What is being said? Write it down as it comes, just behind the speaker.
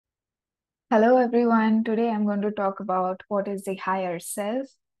Hello, everyone. Today I'm going to talk about what is the higher self.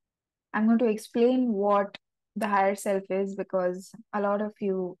 I'm going to explain what the higher self is because a lot of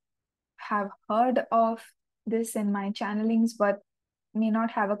you have heard of this in my channelings, but may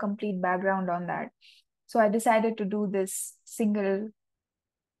not have a complete background on that. So I decided to do this single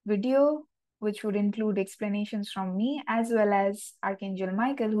video, which would include explanations from me as well as Archangel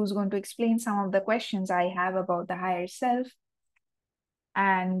Michael, who's going to explain some of the questions I have about the higher self.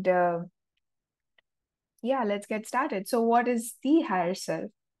 And yeah, let's get started. So, what is the higher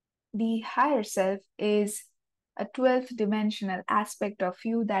self? The higher self is a 12th dimensional aspect of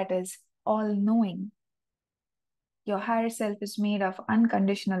you that is all knowing. Your higher self is made of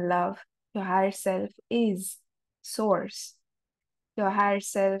unconditional love. Your higher self is source. Your higher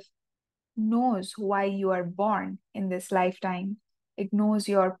self knows why you are born in this lifetime. It knows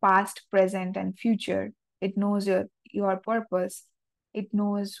your past, present, and future. It knows your purpose. It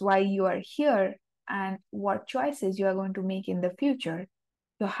knows why you are here and what choices you are going to make in the future.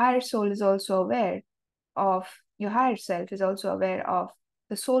 Your higher soul is also aware of your higher self is also aware of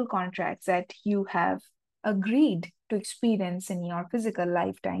the soul contracts that you have agreed to experience in your physical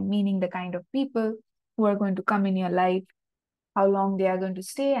lifetime, meaning the kind of people who are going to come in your life, how long they are going to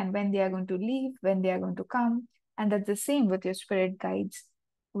stay, and when they are going to leave, when they are going to come. And that's the same with your spirit guides.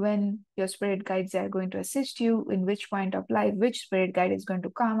 When your spirit guides are going to assist you, in which point of life, which spirit guide is going to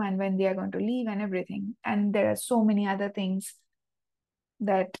come, and when they are going to leave, and everything. And there are so many other things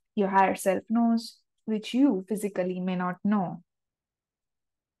that your higher self knows, which you physically may not know.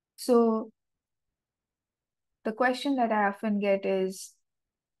 So, the question that I often get is,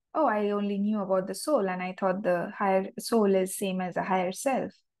 oh, I only knew about the soul and I thought the higher soul is same as a higher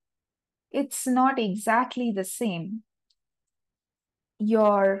self. It's not exactly the same.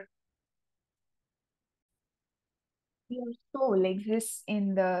 Your your soul exists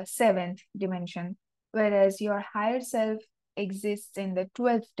in the seventh dimension, whereas your higher self exists in the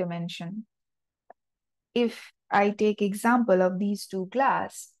 12th dimension. If I take example of these two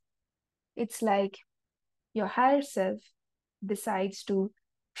glass, it's like your higher self decides to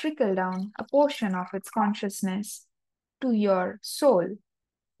trickle down a portion of its consciousness to your soul,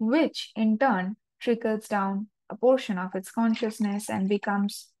 which in turn trickles down a portion of its consciousness and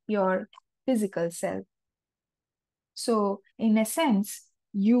becomes your physical self. So, in a sense,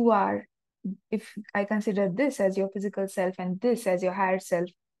 you are, if I consider this as your physical self and this as your higher self,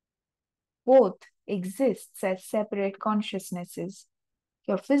 both exists as separate consciousnesses.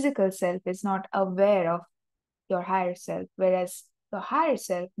 Your physical self is not aware of your higher self, whereas your higher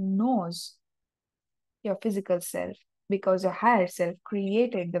self knows your physical self because your higher self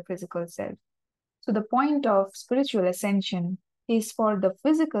created the physical self. So, the point of spiritual ascension is for the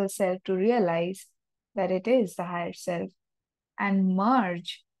physical self to realize that it is the higher self and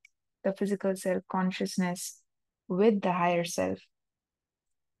merge the physical self consciousness with the higher self.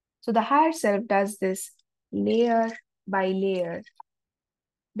 So, the higher self does this layer by layer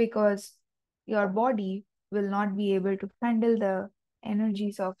because your body will not be able to handle the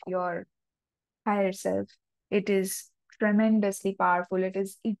energies of your higher self. It is tremendously powerful, it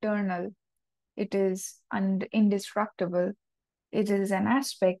is eternal, it is indestructible, it is an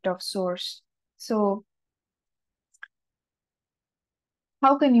aspect of source. So,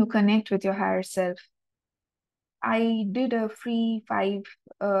 how can you connect with your higher self? I did a free 5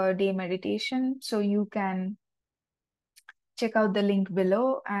 day meditation, so you can check out the link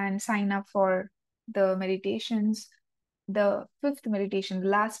below and sign up for the meditations. The fifth meditation, the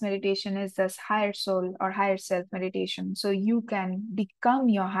last meditation, is this higher soul or higher self meditation. So you can become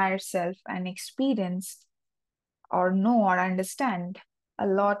your higher self and experience or know or understand a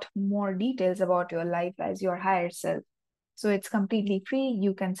lot more details about your life as your higher self. So it's completely free.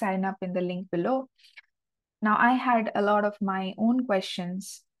 You can sign up in the link below. Now, I had a lot of my own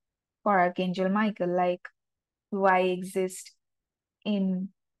questions for Archangel Michael, like, do I exist in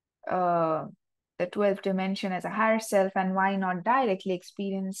uh, the 12th dimension as a higher self, and why not directly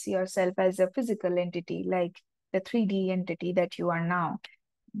experience yourself as a physical entity, like the 3D entity that you are now,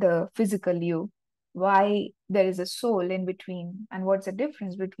 the physical you? Why there is a soul in between, and what's the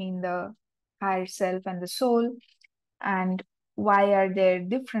difference between the higher self and the soul? And why are there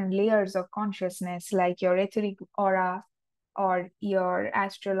different layers of consciousness, like your etheric aura, or your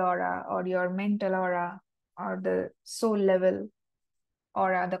astral aura, or your mental aura, or the soul level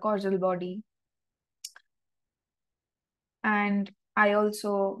aura, the causal body? And I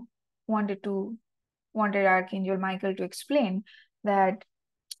also wanted Archangel Michael to explain that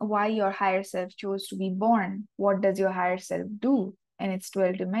why your higher self chose to be born. What does your higher self do in its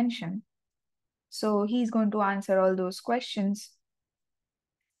 12th dimension? So he's going to answer all those questions.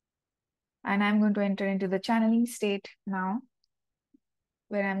 And I'm going to enter into the channeling state now,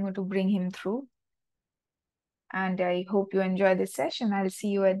 where I'm going to bring him through. And I hope you enjoy this session. I'll see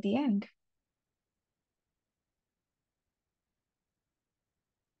you at the end.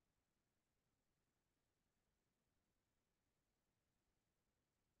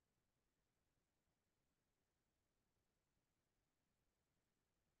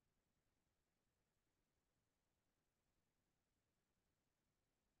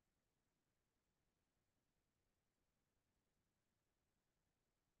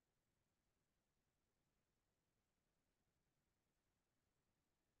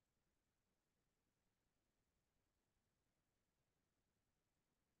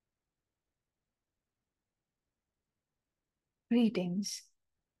 Greetings.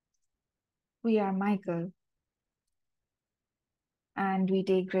 We are Michael, and we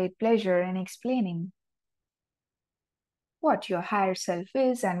take great pleasure in explaining what your higher self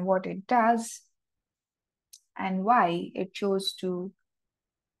is and what it does, and why it chose to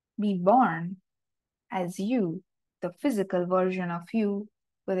be born as you, the physical version of you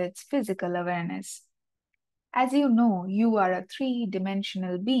with its physical awareness. As you know, you are a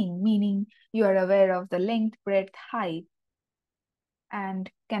three-dimensional being, meaning you are aware of the length, breadth, height,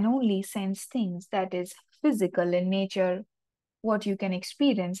 and can only sense things that is physical in nature, what you can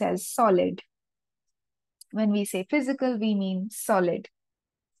experience as solid. When we say physical, we mean solid,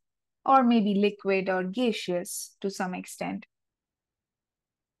 or maybe liquid or gaseous to some extent.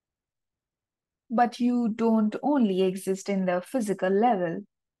 But you don't only exist in the physical level,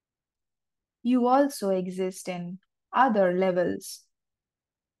 you also exist in other levels,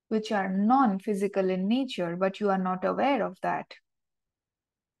 which are non physical in nature, but you are not aware of that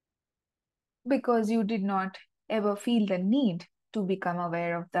because you did not ever feel the need to become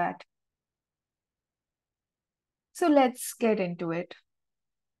aware of that. So let's get into it.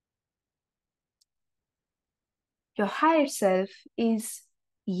 Your higher self is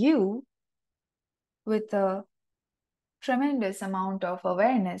you with a tremendous amount of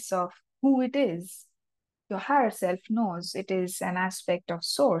awareness of who it is. Your higher self knows it is an aspect of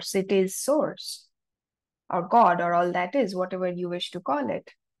source, it is source, or God, or all that is, whatever you wish to call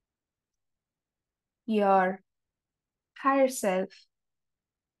it. Your higher self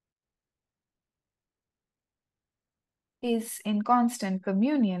is in constant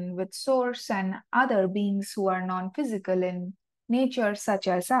communion with source and other beings who are non-physical in nature, such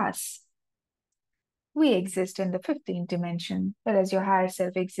as us. We exist in the 15th dimension, whereas your higher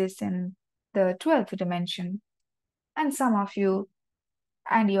self exists in the 12th dimension. And some of you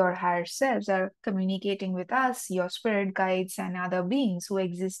and your higher selves are communicating with us, your spirit guides, and other beings who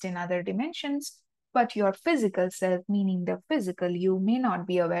exist in other dimensions. But your physical self, meaning the physical you, may not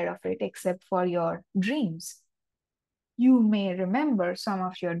be aware of it except for your dreams. You may remember some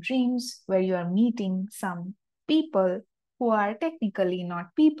of your dreams where you are meeting some people who are technically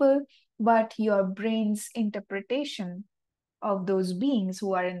not people, but your brain's interpretation of those beings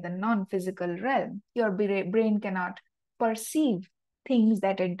who are in the non physical realm. Your brain cannot perceive things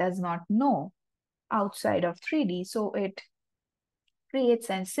that it does not know outside of 3D, so it creates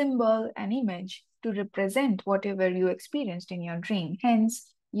a symbol, an image to represent whatever you experienced in your dream.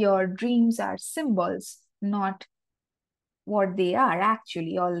 Hence, your dreams are symbols, not what they are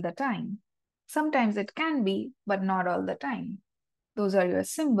actually all the time. Sometimes it can be, but not all the time. Those are your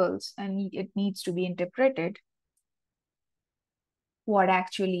symbols, and it needs to be interpreted what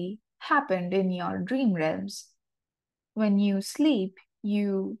actually happened in your dream realms. When you sleep,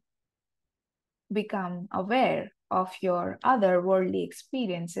 you become aware of your other worldly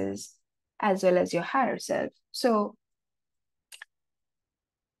experiences as well as your higher self. So,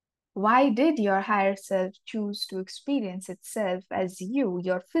 why did your higher self choose to experience itself as you,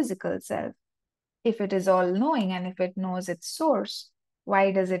 your physical self? If it is all knowing and if it knows its source,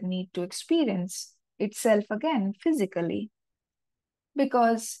 why does it need to experience itself again physically?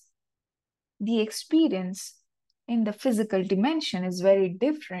 Because the experience in the physical dimension is very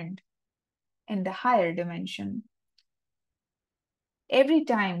different in the higher dimension. Every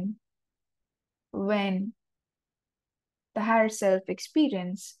time when the higher self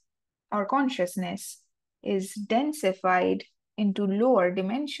experience or consciousness is densified into lower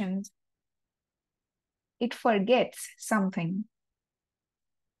dimensions, it forgets something.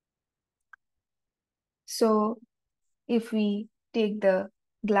 So, if we take the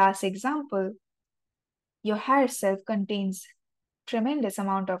glass example, your higher self contains tremendous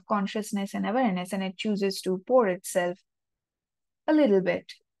amount of consciousness and awareness, and it chooses to pour itself a little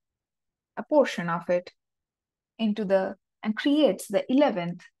bit, a portion of it, into the and creates the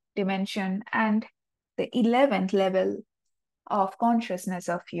 11th dimension and the 11th level of consciousness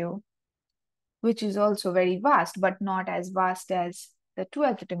of you. which is also very vast, but not as vast as the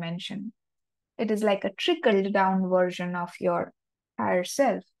 12th dimension. It is like a trickled down version of your higher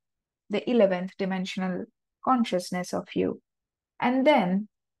self, the 11th dimensional consciousness of you. And then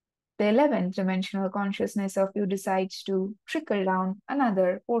the 11th dimensional consciousness of you decides to trickle down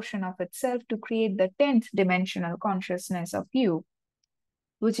another portion of itself to create the 10th dimensional consciousness of you,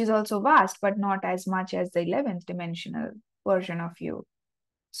 which is also vast, but not as much as the 11th dimensional version of you.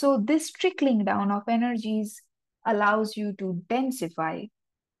 So, this trickling down of energies allows you to densify,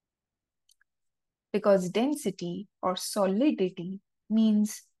 because density or solidity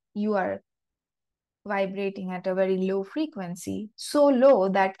means you are vibrating at a very low frequency, so low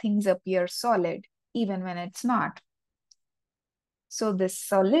that things appear solid, even when it's not. So, this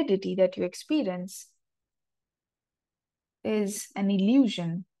solidity that you experience is an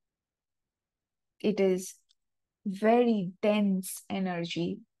illusion. It is very dense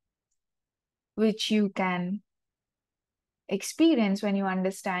energy, which you can experience when you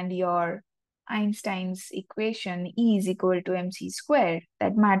understand your Einstein's equation E is equal to mc squared,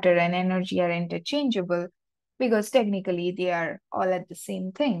 that matter and energy are interchangeable because technically they are all at the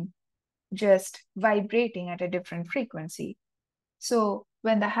same thing, just vibrating at a different frequency. So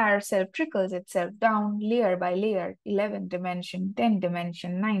when the higher self trickles itself down layer by layer, 11 dimension, 10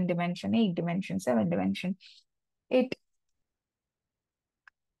 dimension, 9 dimension, 8 dimension, 7 dimension, it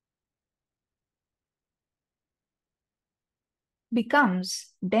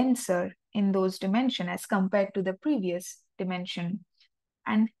becomes denser in those dimensions as compared to the previous dimension,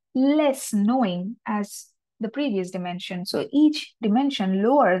 and less knowing as the previous dimension. So each dimension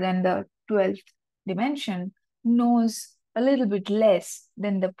lower than the 12th dimension knows a little bit less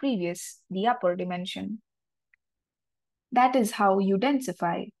than the previous, the upper dimension. That is how you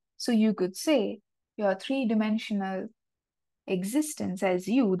densify. So you could say your three-dimensional existence as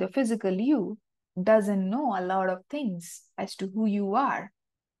you, the physical you, doesn't know a lot of things as to who you are.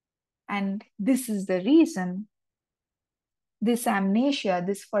 And this is the reason this amnesia,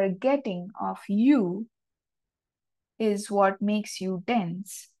 this forgetting of you, is what makes you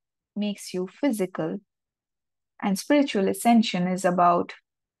dense, makes you physical. And spiritual ascension is about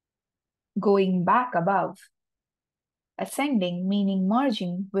going back above, ascending, meaning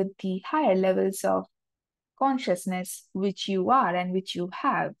merging with the higher levels of consciousness which you are and which you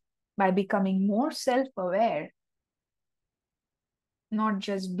have by becoming more self aware, not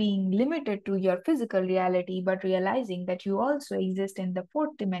just being limited to your physical reality, but realizing that you also exist in the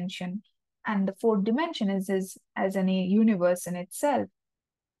fourth dimension. And the fourth dimension is as a universe in itself.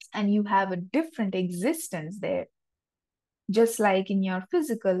 And you have a different existence there. Just like in your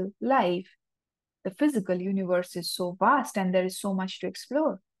physical life, the physical universe is so vast and there is so much to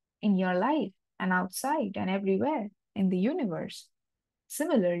explore in your life and outside and everywhere in the universe.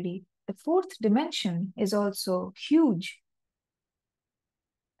 Similarly, the fourth dimension is also huge,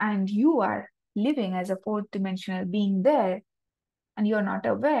 and you are living as a fourth dimensional being there, and you're not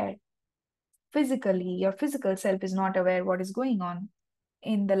aware. Physically, your physical self is not aware what is going on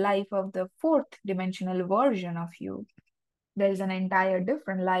in the life of the fourth dimensional version of you. There is an entire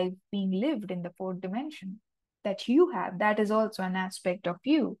different life being lived in the fourth dimension that you have. That is also an aspect of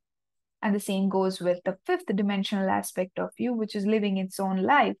you. And the same goes with the fifth dimensional aspect of you, which is living its own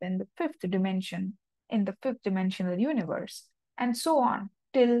life in the fifth dimension, in the fifth dimensional universe, and so on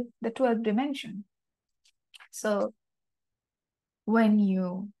till the 12th dimension. So when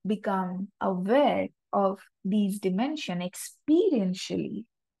you become aware of these dimensions experientially,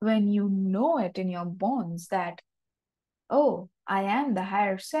 when you know it in your bones that, oh, I am the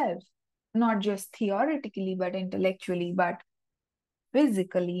higher self, not just theoretically, but intellectually, but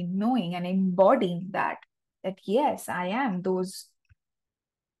physically knowing and embodying that yes, I am those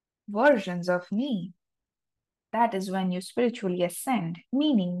versions of me. That is when you spiritually ascend,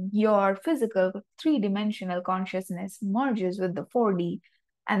 meaning your physical three-dimensional consciousness merges with the 4D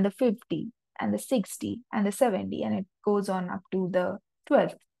and the 50 and the 60 and the 70, and it goes on up to the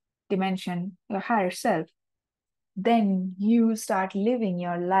 12th dimension, your higher self. Then you start living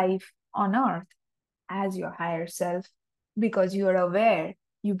your life on earth as your higher self because you are aware,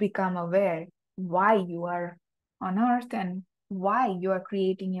 you become aware why you are on earth and why you are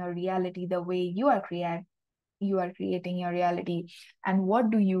creating your reality the way you are creating your reality, and what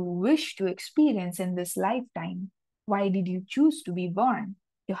do you wish to experience in this lifetime. Why did you choose to be born?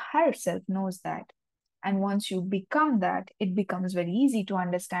 Your higher self knows that. And once you become that, it becomes very easy to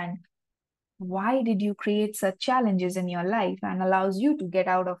understand why did you create such challenges in your life, and allows you to get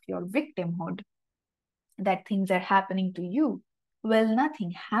out of your victimhood that things are happening to you. Well,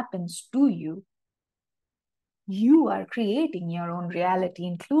 nothing happens to you. You are creating your own reality,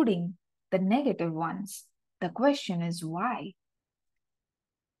 including the negative ones. The question is why?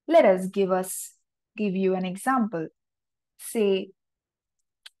 Let us give you an example. Say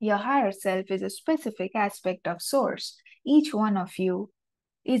your higher self is a specific aspect of source. Each one of you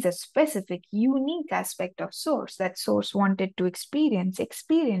is a specific, unique aspect of source that source wanted to experience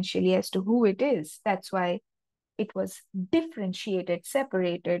experientially as to who it is. That's why it was differentiated,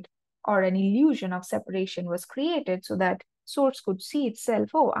 separated, or an illusion of separation was created so that source could see itself,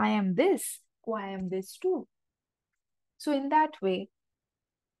 oh, I am this, oh, I am this too. So, in that way,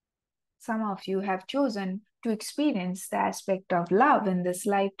 some of you have chosen to experience the aspect of love in this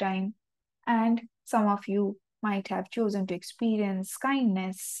lifetime, and some of you might have chosen to experience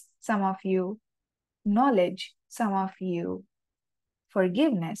kindness, some of you knowledge, some of you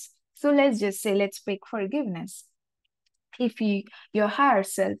forgiveness. So let's just say, let's pick forgiveness. If your higher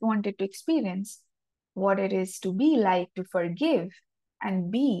self wanted to experience what it is to be like to forgive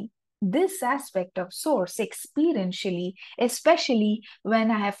and be this aspect of source experientially, especially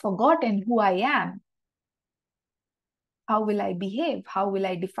when I have forgotten who I am, how will I behave? How will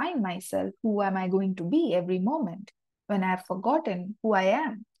I define myself? Who am I going to be every moment when I have forgotten who I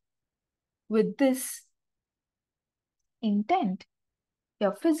am? With this intent,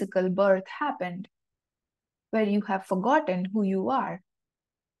 your physical birth happened, where you have forgotten who you are,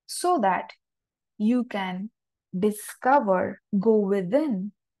 so that you can discover, go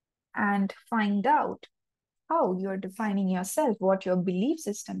within, and find out how you're defining yourself, what your belief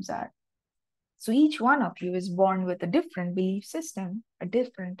systems are. So each one of you is born with a different belief system, a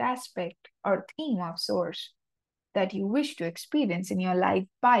different aspect or theme of source that you wish to experience in your life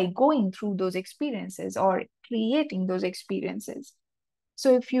by going through those experiences or creating those experiences.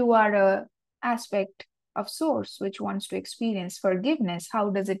 So if you are a aspect of source which wants to experience forgiveness, how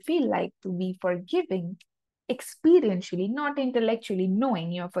does it feel like to be forgiving experientially, not intellectually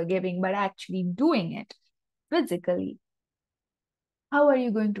knowing you're forgiving, but actually doing it physically? How are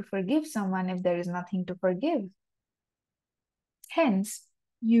you going to forgive someone if there is nothing to forgive? Hence,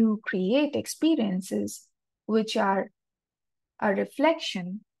 you create experiences which are a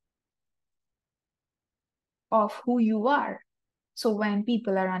reflection of who you are. So when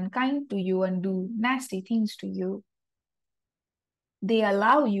people are unkind to you and do nasty things to you, they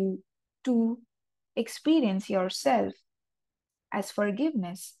allow you to experience yourself as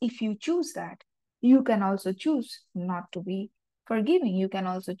forgiveness. If you choose that, you can also choose not to be forgiving. You can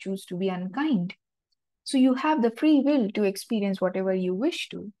also choose to be unkind. So you have the free will to experience whatever you wish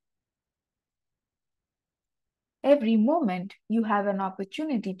to. Every moment, you have an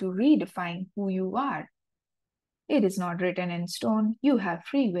opportunity to redefine who you are. It is not written in stone. You have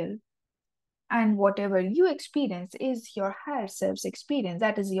free will. And whatever you experience is your higher self's experience.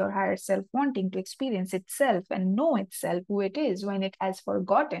 That is your higher self wanting to experience itself and know itself who it is when it has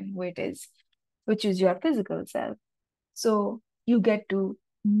forgotten who it is, which is your physical self. So you get to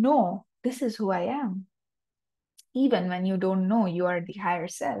know this is who I am, even when you don't know you are the higher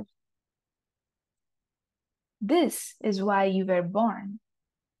self. This is why you were born.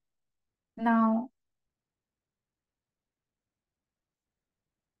 Now,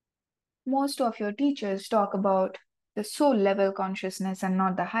 most of your teachers talk about the soul level consciousness and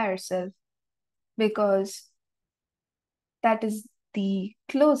not the higher self, because that is the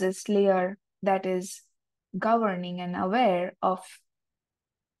closest layer that is governing and aware of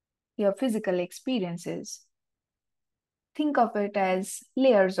your physical experiences. Think of it as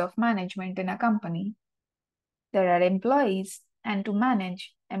layers of management in a company. There are employees, and to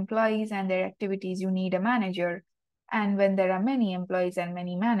manage employees and their activities, you need a manager. And when there are many employees and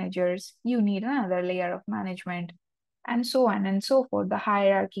many managers, you need another layer of management, and so on and so forth. The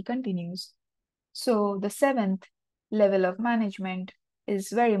hierarchy continues. So the seventh level of management is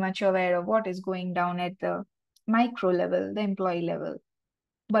very much aware of what is going down at the micro level, the employee level.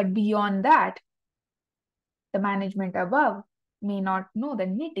 But beyond that, the management above may not know the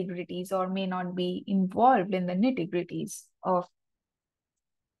nitty-gritties or may not be involved in the nitty-gritties of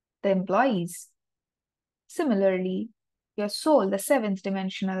the employees. Similarly, your soul, the seventh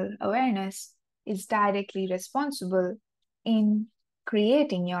dimensional awareness, is directly responsible in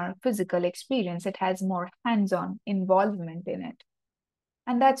creating your physical experience. It has more hands-on involvement in it.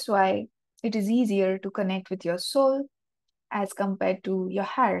 And that's why it is easier to connect with your soul as compared to your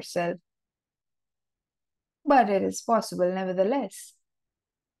higher self. But it is possible nevertheless.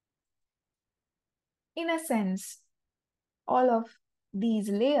 In a sense, all of these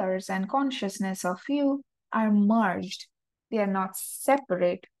layers and consciousness of you are merged. They are not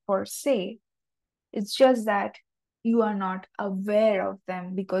separate per se. It's just that you are not aware of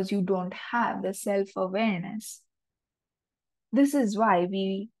them because you don't have the self awareness. This is why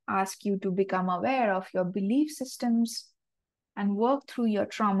we ask you to become aware of your belief systems and work through your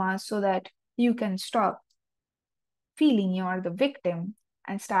trauma so that you can stop feeling you are the victim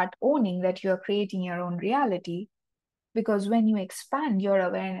and start owning that you are creating your own reality. Because when you expand your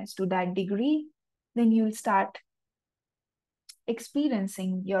awareness to that degree, then you'll start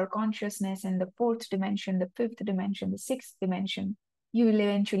experiencing your consciousness in the fourth dimension, the fifth dimension, the sixth dimension. You will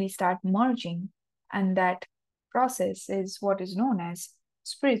eventually start merging, and that process is what is known as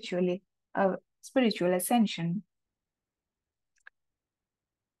spiritually spiritual ascension.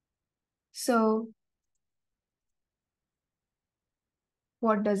 So,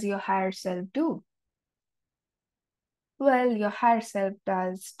 what does your higher self do? Well, your higher self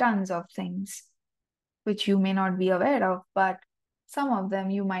does tons of things which you may not be aware of, but some of them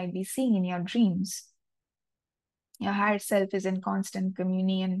you might be seeing in your dreams. Your higher self is in constant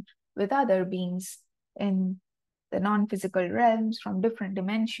communion with other beings in the non physical realms from different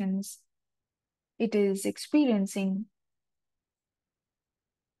dimensions. It is experiencing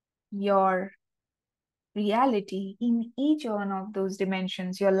your reality in each one of those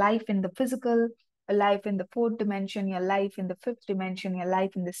dimensions, your life in the physical, a life in the fourth dimension, your life in the fifth dimension, your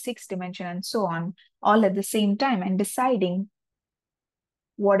life in the sixth dimension, and so on, all at the same time, and deciding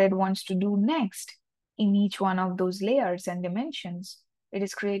what it wants to do next in each one of those layers and dimensions. It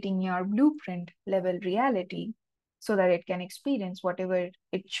is creating your blueprint level reality so that it can experience whatever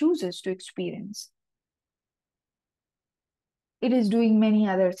it chooses to experience. It is doing many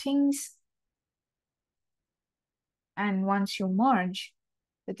other things. And once you merge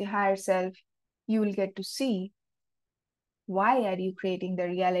with your higher self, you will get to see why are you creating the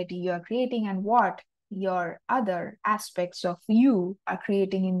reality you are creating and what your other aspects of you are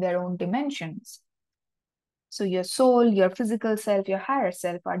creating in their own dimensions. So your soul, your physical self, your higher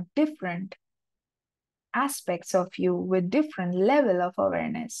self are different aspects of you with different level of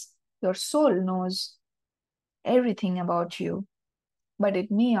awareness. Your soul knows everything about you, but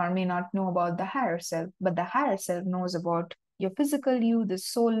it may or may not know about the higher self. But the higher self knows about your physical you, the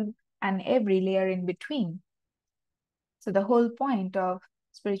soul, and every layer in between. So the whole point of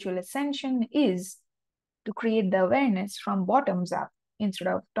spiritual ascension is to create the awareness from bottoms up instead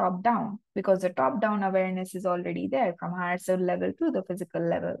of top down, because the top down awareness is already there from higher soul level to the physical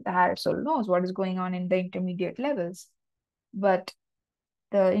level. The higher soul knows what is going on in the intermediate levels, but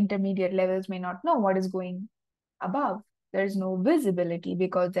the intermediate levels may not know what is going above. There is no visibility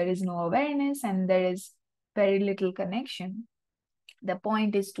because there is no awareness and there is very little connection. The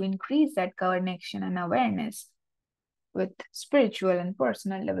point is to increase that connection and awareness with spiritual and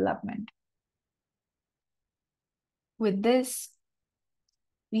personal development. With this,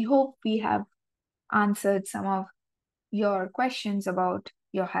 we hope we have answered some of your questions about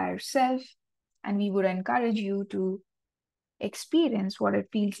your higher self, and we would encourage you to experience what it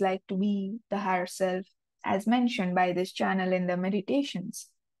feels like to be the higher self, as mentioned by this channel in the meditations.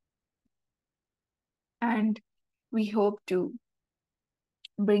 And we hope to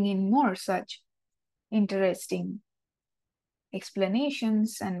bring in more such interesting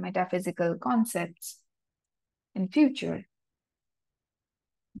explanations and metaphysical concepts in future.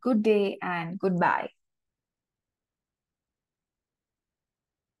 Good day and goodbye.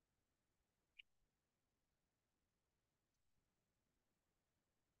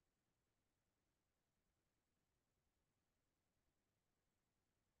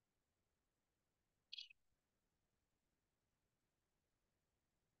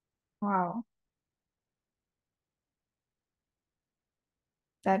 Wow,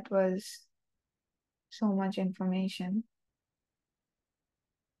 that was so much information.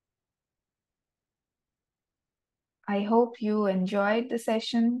 I hope you enjoyed the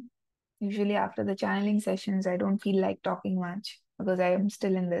session. Usually, after the channeling sessions, I don't feel like talking much because I am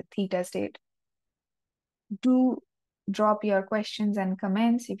still in the theta state. Do drop your questions and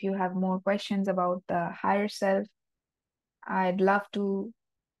comments if you have more questions about the higher self. I'd love to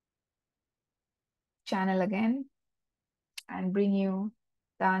channel again and bring you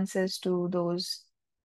the answers to those